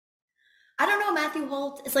I don't know, Matthew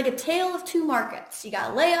Holt. It's like a tale of two markets. You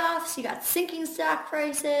got layoffs, you got sinking stock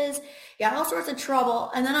prices, you got all sorts of trouble.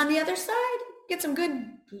 And then on the other side, you get some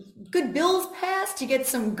good bills passed. You get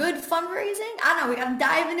some good fundraising. I don't know. We got to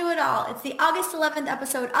dive into it all. It's the August 11th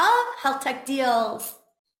episode of Health Tech Deals.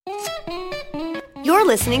 You're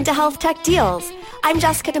listening to Health Tech Deals. I'm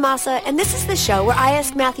Jessica DeMassa, and this is the show where I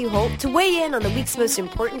ask Matthew Holt to weigh in on the week's most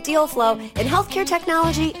important deal flow in healthcare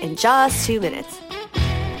technology in just 2 minutes.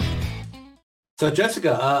 So,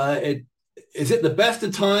 Jessica, is it the best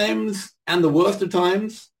of times and the worst of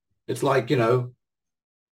times? It's like,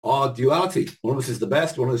 our duality. One of us is the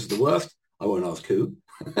best, one of us is the worst. I won't ask who.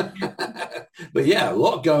 But yeah, a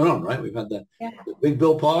lot going on, right? We've had the big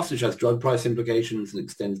bill pass, which has drug price implications and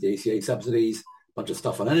extends the ACA subsidies, a bunch of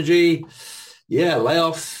stuff on energy. Yeah,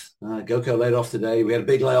 layoffs. GoCo laid off today. We had a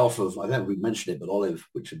big layoff of, I don't know if we mentioned it, but Olive,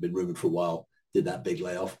 which had been rumored for a while, did that big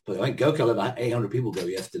layoff. But I think GoCo let about 800 people go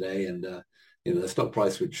yesterday, and the stock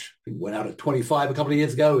price, which went out at 25 a couple of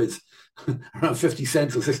years ago, is around 50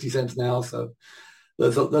 cents or 60 cents now. So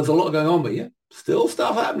there's a lot going on, but yeah, still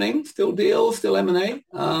stuff happening, still deals, still M&A.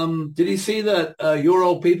 Did you see that your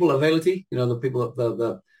old people, Availity, the people at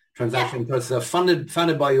the transaction process,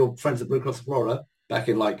 founded by your friends at Blue Cross of Florida back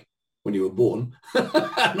in when you were born,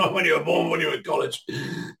 not when you were born, when you were in college,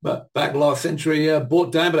 but back last century,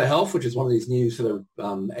 bought Diameta Health, which is one of these new sort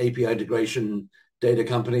of API integration data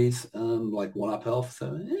companies like OneUp Health.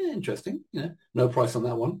 So interesting. No price on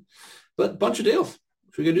that one, but bunch of deals.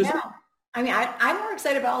 Should we go do something? I mean, I'm more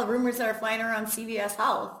excited about all the rumors that are flying around CVS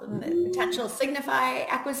Health and the potential Signify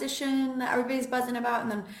acquisition that everybody's buzzing about, and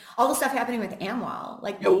then all the stuff happening with Amwell.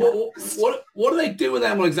 What do they do with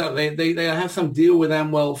Amwell exactly? They have some deal with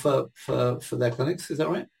Amwell for their clinics. Is that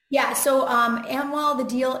right? Yeah. So Amwell, the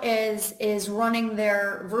deal is running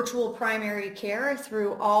their virtual primary care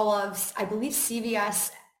through all of, I believe,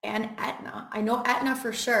 CVS and Aetna. I know Aetna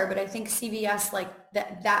for sure, but I think CVS,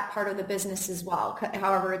 that part of the business as well,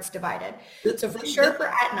 however it's divided. So for sure for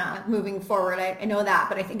Aetna moving forward, I know that,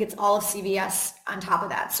 but I think it's all of CVS on top of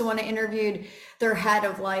that. So when I interviewed their head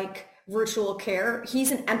of virtual care,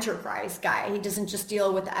 he's an enterprise guy. He doesn't just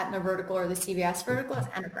deal with the Aetna vertical or the CVS vertical, it's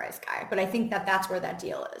an enterprise guy. But I think that's where that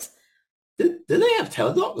deal is. Did they have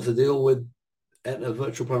Teladoc as a deal with Aetna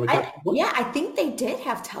virtual primary care? I think they did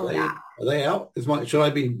have Teladoc. Are they out? Should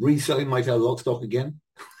I be reselling my Teladoc stock again?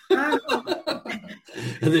 I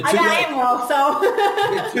got Amwell, so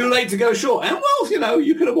it's too late to go short. Amwell's,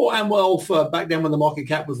 you could have bought Amwell for back then when the market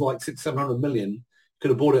cap was like 600-700 million.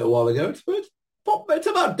 Could have bought it a while ago. It's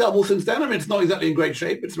about double since then. I mean, it's not exactly in great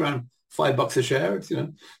shape. It's around $5 a share. It's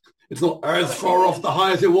it's not as far off the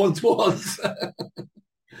high as it once was.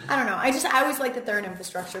 I don't know. I always like that they're an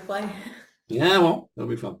infrastructure play. Yeah, well, that'll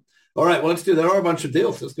be fun. All right, well, let's do. There are a bunch of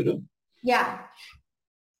deals. Let's go do them. Yeah.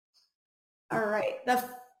 All right. The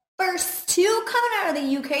first two coming out of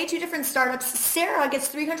the UK, two different startups. Sarah gets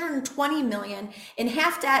 320 million in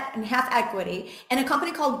half debt and half equity, and a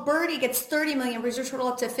company called Birdie gets 30 million, brings their total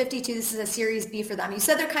up to 52. This is a Series B for them. You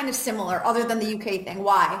said they're kind of similar, other than the UK thing.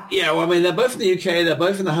 Why? Yeah, well, I mean, they're both in the UK. They're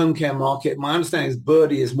both in the home care market. My understanding is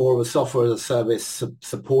Birdie is more of a software as a service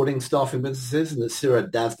supporting staffing businesses, and that Sarah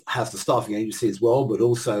has the staffing agency as well, but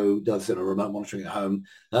also does remote monitoring at home.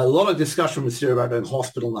 A lot of discussion with Sarah about doing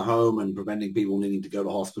hospital in the home and preventing people needing to go to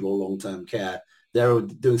hospital, long-term care. They're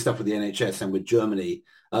doing stuff with the NHS and with Germany.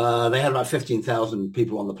 They had about 15,000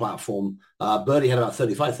 people on the platform. Birdie had about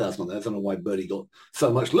 35,000 on there. I don't know why Birdie got so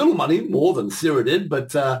much little money, more than Sarah did.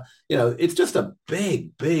 But, it's just a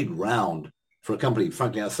big, big round for a company,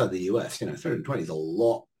 frankly, outside the US. 320 is a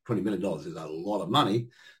lot. $20 million is a lot of money.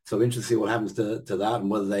 So interesting to see what happens to that and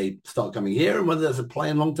whether they start coming here and whether there's a play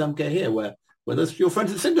in long-term care here where there's your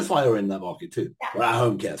friends at Signify are in that market too. Yeah. Or at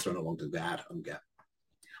home care, so not long-term care, at home care.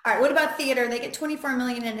 All right, what about theater? They get 24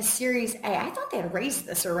 million in a Series A. I thought they had raised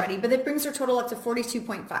this already, but it brings their total up to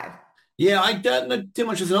 42.5. Yeah, I don't know too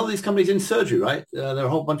much. There's another these companies in surgery, right? There are a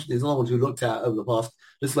whole bunch of these other ones we looked at over the past.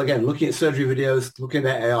 Just again, looking at surgery videos, looking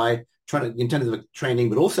at AI, trying to intended for training,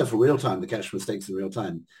 but also for real time to catch mistakes in real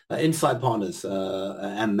time. Inside Partners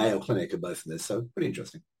and Mayo Clinic are both in this, so pretty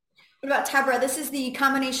interesting. What about Tevra? This is the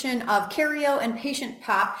combination of Cario and Patient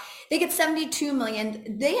Pop. They get 72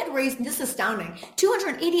 million. They had raised, this is astounding,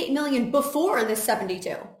 288 million before this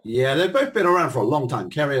 72. Yeah, they've both been around for a long time.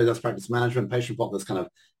 Cario does practice management. Patient Pop does kind of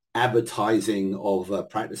advertising of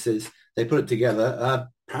practices. They put it together.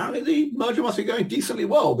 Apparently the merger must be going decently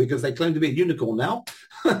well because they claim to be a unicorn now.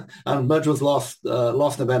 And merger was last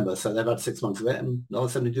November, so they've had 6 months of it and another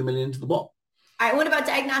 72 million into the pot. All right, what about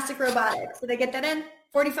Diagnostic Robotics? Did they get that in?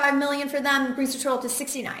 45 million for them, brings the total to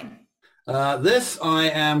 69. This, I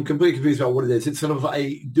am completely confused about what it is. It's sort of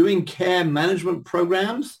a doing care management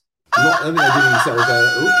programs. Not only are doing themselves,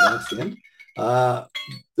 that's the end.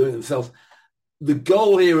 Doing themselves. The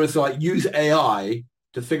goal here is to like use AI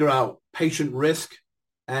to figure out patient risk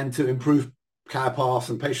and to improve care paths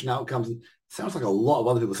and patient outcomes. And it sounds like a lot of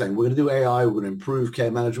other people saying, we're going to do AI, we're going to improve care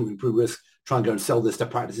management, we're going to improve risk, try and go and sell this to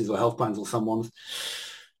practices or health plans or someone's.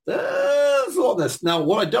 There's a lot of this. Now,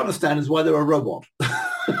 what I don't understand is why they're a robot.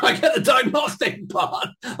 I get the diagnostic part.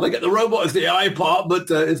 I get the robot as the AI part, but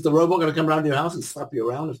is the robot going to come around your house and slap you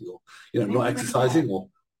around if you're not exercising or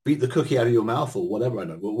beat the cookie out of your mouth or whatever? I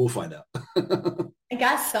don't know. We'll find out. I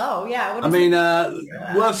guess so. Yeah. I mean,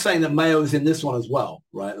 worth saying that Mayo is in this one as well,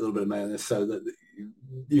 right? A little bit of Mayo in this, so that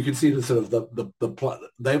you can see the sort of the plot.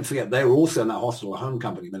 Don't forget they were also in that hospital home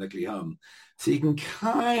company, Medically Home. So you can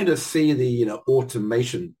kind of see the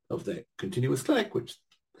automation of the continuous clinic, which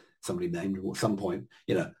somebody named at some point,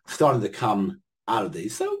 starting to come out of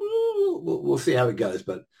these. So we'll see how it goes.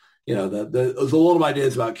 But there's a lot of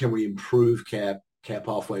ideas about can we improve care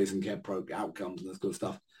pathways and care outcomes and this kind of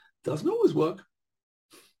stuff. Doesn't always work.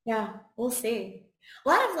 Yeah, we'll see. A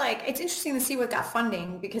lot of it's interesting to see what got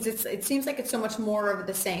funding because it seems like it's so much more of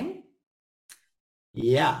the same.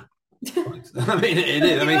 Yeah. I mean, it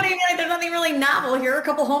is. There's nothing really novel here. A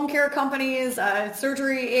couple home care companies,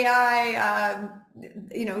 surgery AI,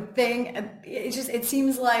 thing. It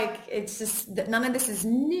seems like it's just that none of this is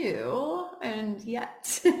new, and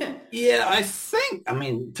yet. Yeah, I think. I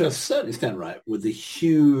mean, to a certain extent, right? With the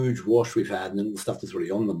huge wash we've had and the stuff that's already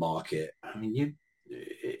on the market, I mean,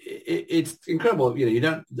 it's incredible.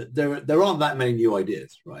 There aren't that many new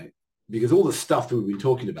ideas, right? Because all the stuff that we've been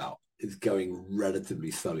talking about is going relatively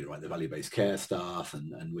slowly, right? The value-based care stuff,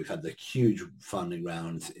 and we've had the huge funding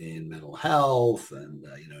rounds in mental health and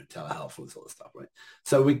telehealth, all this sort of stuff, right?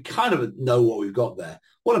 So we kind of know what we've got there.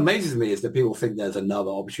 What amazes me is that people think there's another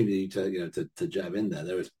opportunity to jab in there.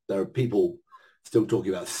 There are people still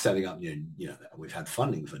talking about setting up, we've had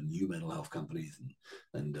funding for new mental health companies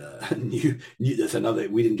and new there's another,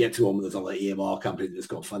 we didn't get to one, but there's another EMR company that just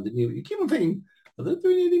got funded. You keep on thinking, are they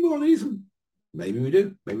doing any more of these? And maybe we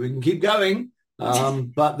do. Maybe we can keep going.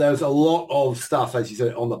 But there's a lot of stuff, as you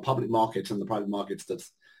said, on the public markets and the private markets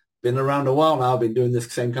that's been around a while now, been doing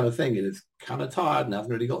this same kind of thing, and it's kind of tired and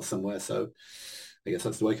hasn't really got somewhere. So I guess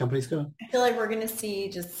that's the way companies go. I feel like we're going to see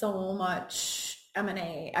just so much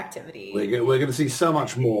M&A activity. We're going to see so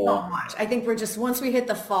much more. So much. I think we're just, once we hit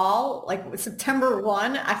the fall, like September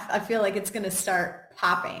 1, I feel like it's going to start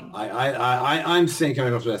popping. I'm seeing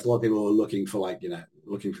coming off this, a lot of people are looking for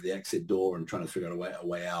looking for the exit door and trying to figure out a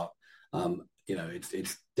way out.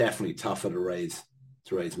 It's definitely tougher to raise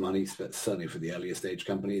money, certainly for the earlier stage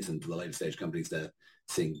companies, and for the later stage companies, they're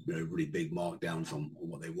seeing really big markdowns on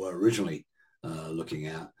what they were originally looking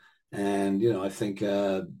at. And I think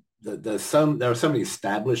there are so many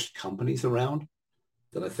established companies around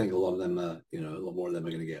that I think a lot of them a lot more of them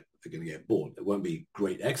are going to get bought. It won't be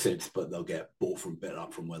great exits, but they'll get bought from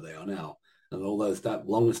where they are now. And all those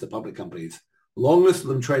long list of public companies, long list of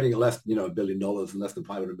them trading at less than $1 billion and less than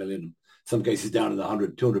 500 million, in some cases down in the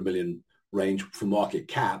 100, 200 million range for market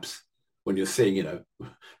caps. When you're seeing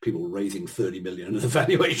people raising 30 million at the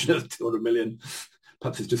valuation of 200 million,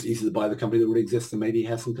 perhaps it's just easier to buy the company that already exists and maybe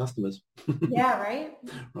has some customers. Yeah, right.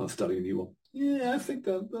 Rather than starting a new one. Yeah, I think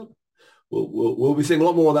that we'll be seeing a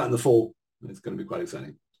lot more of that in the fall. It's going to be quite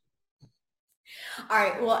exciting. All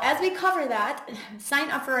right. Well, as we cover that, sign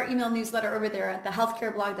up for our email newsletter over there at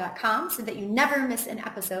thehealthcareblog.com so that you never miss an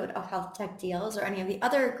episode of Health Tech Deals or any of the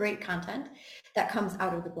other great content that comes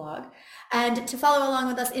out of the blog. And to follow along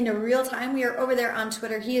with us in real time, we are over there on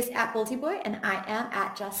Twitter. He is at BoltyBoy and I am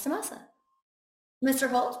at Jess Tomasa. Mr.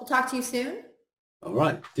 Holt, we'll talk to you soon. All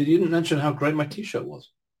right. Did you mention how great my T-shirt was?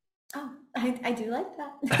 Oh, I do like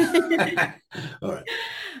that. All right.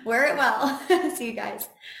 Wear it well. See you guys.